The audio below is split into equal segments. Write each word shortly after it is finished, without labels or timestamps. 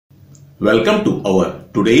Welcome to our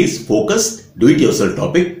today's focused do-it-yourself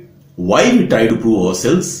topic, why we try to prove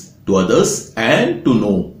ourselves to others and to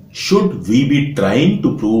know should we be trying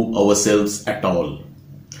to prove ourselves at all.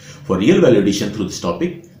 For real validation through this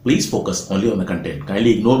topic, please focus only on the content.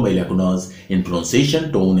 Kindly ignore my lacunas in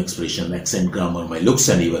pronunciation, tone, expression, accent, grammar, my looks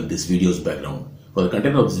and even this video's background. For the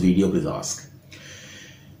content of this video, please ask.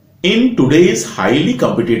 In today's highly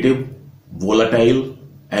competitive, volatile,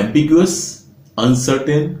 ambiguous,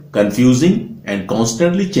 uncertain, confusing and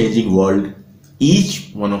constantly changing world, each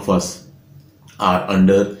one of us are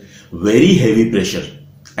under very heavy pressure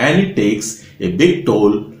and it takes a big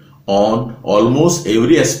toll on almost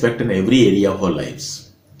every aspect and every area of our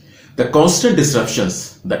lives. The constant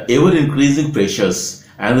disruptions, the ever-increasing pressures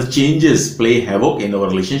and the changes play havoc in our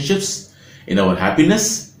relationships, in our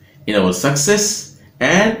happiness, in our success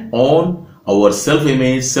and on our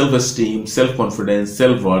self-image, self-esteem, self-confidence,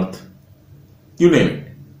 self-worth, you name it,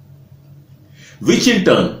 which in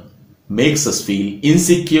turn makes us feel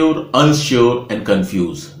insecure, unsure and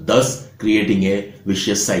confused, thus creating a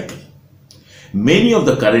vicious cycle. Many of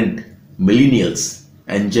the current millennials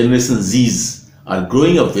and Generation Zs are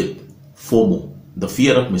growing up with FOMO, the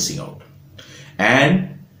fear of missing out,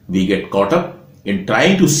 and we get caught up in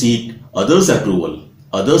trying to seek others' approval,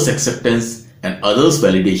 others' acceptance and others'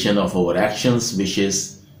 validation of our actions,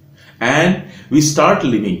 wishes, and we start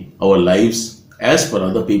living our lives as per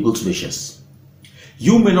other people's wishes.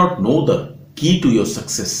 You may not know the key to your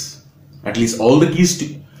success, at least all the keys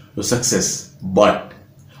to your success, but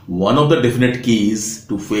one of the definite keys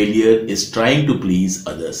to failure is trying to please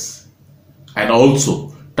others. And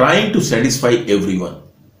also, trying to satisfy everyone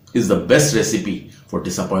is the best recipe for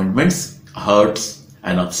disappointments, hurts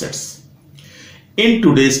and upsets. In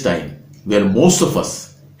today's time, where most of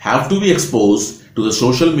us have to be exposed to the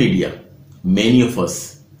social media, many of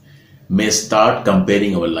us may start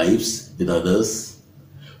comparing our lives with others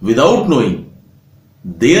without knowing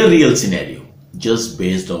their real scenario just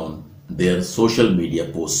based on their social media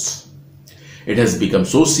posts. It has become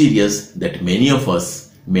so serious that many of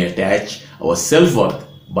us may attach our self-worth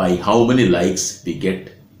by how many likes we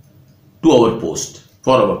get to our post,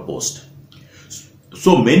 for our post.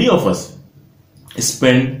 So many of us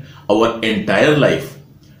spend our entire life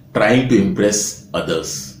trying to impress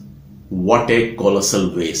others. What a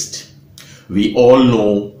colossal waste. We all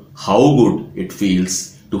know how good it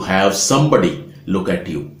feels to have somebody look at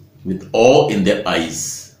you with awe in their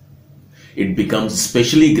eyes. It becomes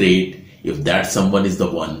especially great if that someone is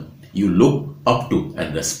the one you look up to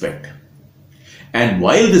and respect. And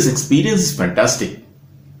while this experience is fantastic,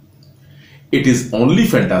 it is only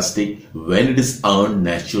fantastic when it is earned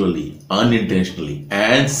naturally, unintentionally,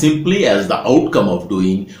 and simply as the outcome of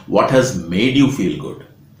doing what has made you feel good.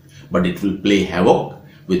 But it will play havoc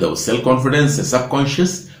with our self-confidence and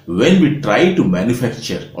subconscious when we try to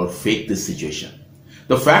manufacture or fake this situation.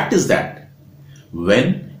 The fact is that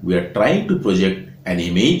when we are trying to project an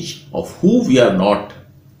image of who we are not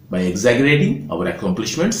by exaggerating our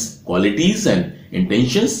accomplishments, qualities and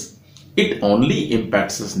intentions, it only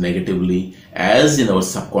impacts us negatively as in our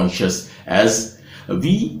subconscious, as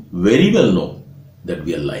we very well know that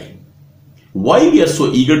we are lying. Why we are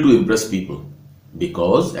so eager to impress people?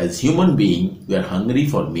 Because as human beings, we are hungry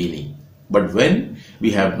for meaning. But when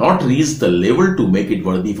we have not reached the level to make it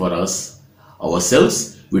worthy for us,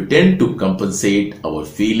 ourselves, we tend to compensate our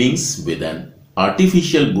feelings with an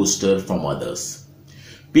artificial booster from others.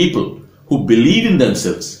 People who believe in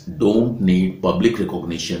themselves don't need public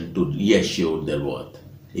recognition to reassure their worth.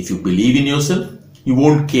 If you believe in yourself, you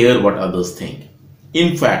won't care what others think.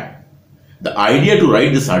 In fact, the idea to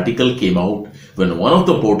write this article came out when one of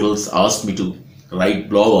the portals asked me to write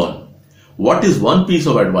blog on what is one piece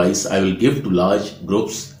of advice I will give to large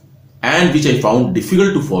groups and which I found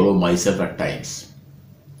difficult to follow myself at times.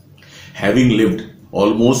 Having lived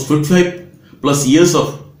almost 55 plus years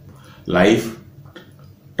of life,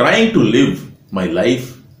 trying to live my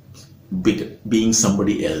life being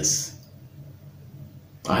somebody else.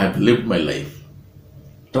 I have lived my life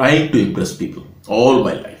trying to impress people all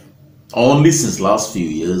my life. Only since last few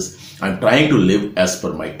years, I am trying to live as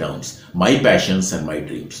per my terms, my passions and my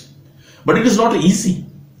dreams. But it is not easy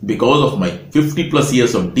because of my 50 plus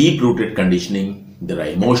years of deep-rooted conditioning. There are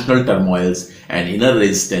emotional turmoils and inner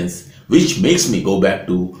resistance which makes me go back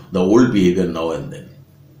to the old behavior now and then.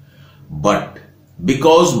 But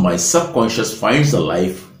because my subconscious finds the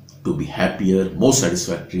life to be happier, more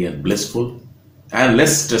satisfactory and blissful and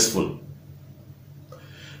less stressful,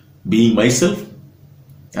 being myself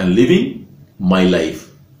and living my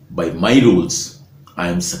life by my rules, I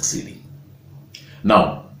am succeeding.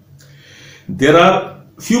 Now, there are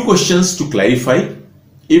few questions to clarify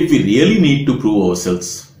If we really need to prove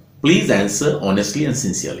ourselves, please answer honestly and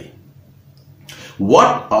sincerely.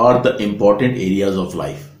 What are the important areas of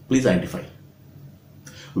life? Please identify.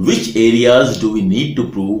 Which areas do we need to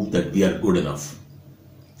prove that we are good enough?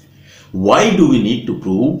 Why do we need to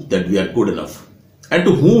prove that we are good enough? And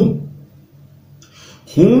to whom?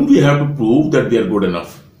 Whom we have to prove that we are good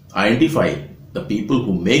enough? Identify the people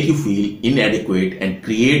who make you feel inadequate and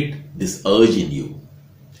create this urge in you.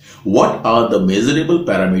 What are the measurable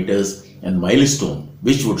parameters and milestones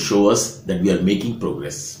which would show us that we are making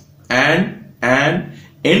progress? And an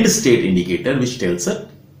end state indicator which tells us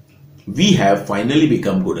we have finally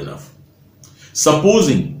become good enough.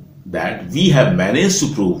 Supposing that we have managed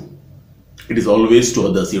to prove, it is always to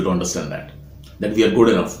others, you have to understand that we are good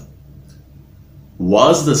enough.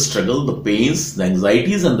 Was the struggle, the pains, the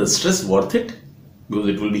anxieties and the stress worth it? Because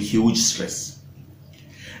it will be huge stress.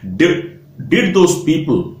 Did those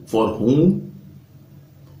people for whom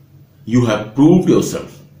you have proved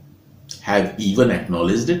yourself have even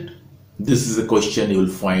acknowledged it? This is a question you will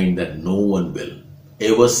find that no one will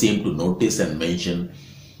ever seem to notice and mention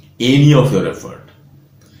any of your effort.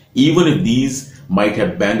 Even if these might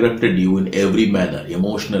have bankrupted you in every manner,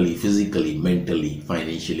 emotionally, physically, mentally,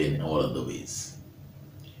 financially and all other ways.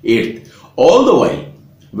 Eighth, all the while,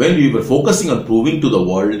 when we were focusing on proving to the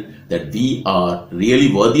world that we are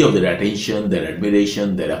really worthy of their attention, their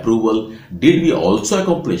admiration, their approval, did we also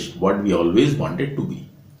accomplish what we always wanted to be,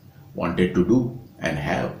 wanted to do and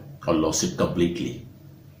have, or lost it completely?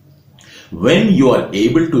 When you are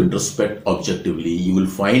able to introspect objectively, you will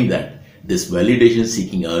find that this validation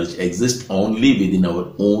seeking urge exists only within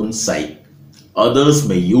our own psyche. Others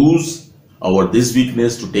may use this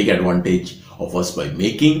weakness to take advantage of us by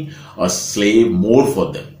making us slave more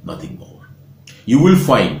for them, nothing more. You will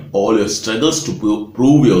find all your struggles to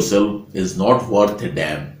prove yourself is not worth a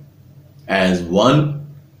damn, as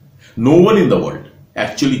no one in the world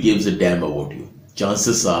actually gives a damn about you.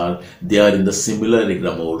 Chances are they are in the similar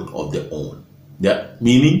rigmarole of their own.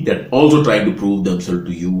 Meaning that also trying to prove themselves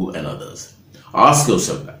to you and others. Ask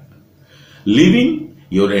yourself that. Living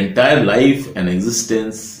your entire life and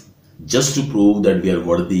existence just to prove that we are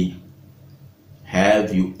worthy,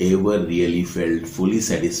 have you ever really felt fully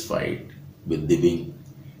satisfied with living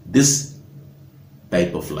this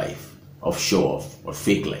type of life, of show off or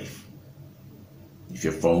fake life? If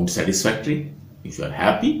you found satisfactory, if you are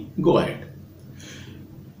happy, go ahead.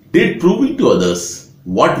 Did proving to others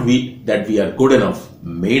that we are good enough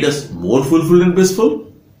made us more fulfilled and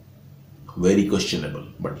blissful? Very questionable,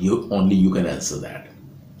 but only you can answer that.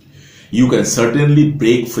 You can certainly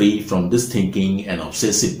break free from this thinking and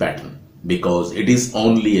obsessive pattern, because it is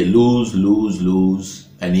only a lose, lose, lose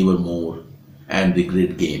and even more and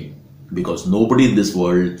regret game, because nobody in this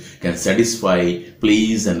world can satisfy,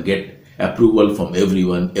 please and get approval from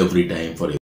everyone every time for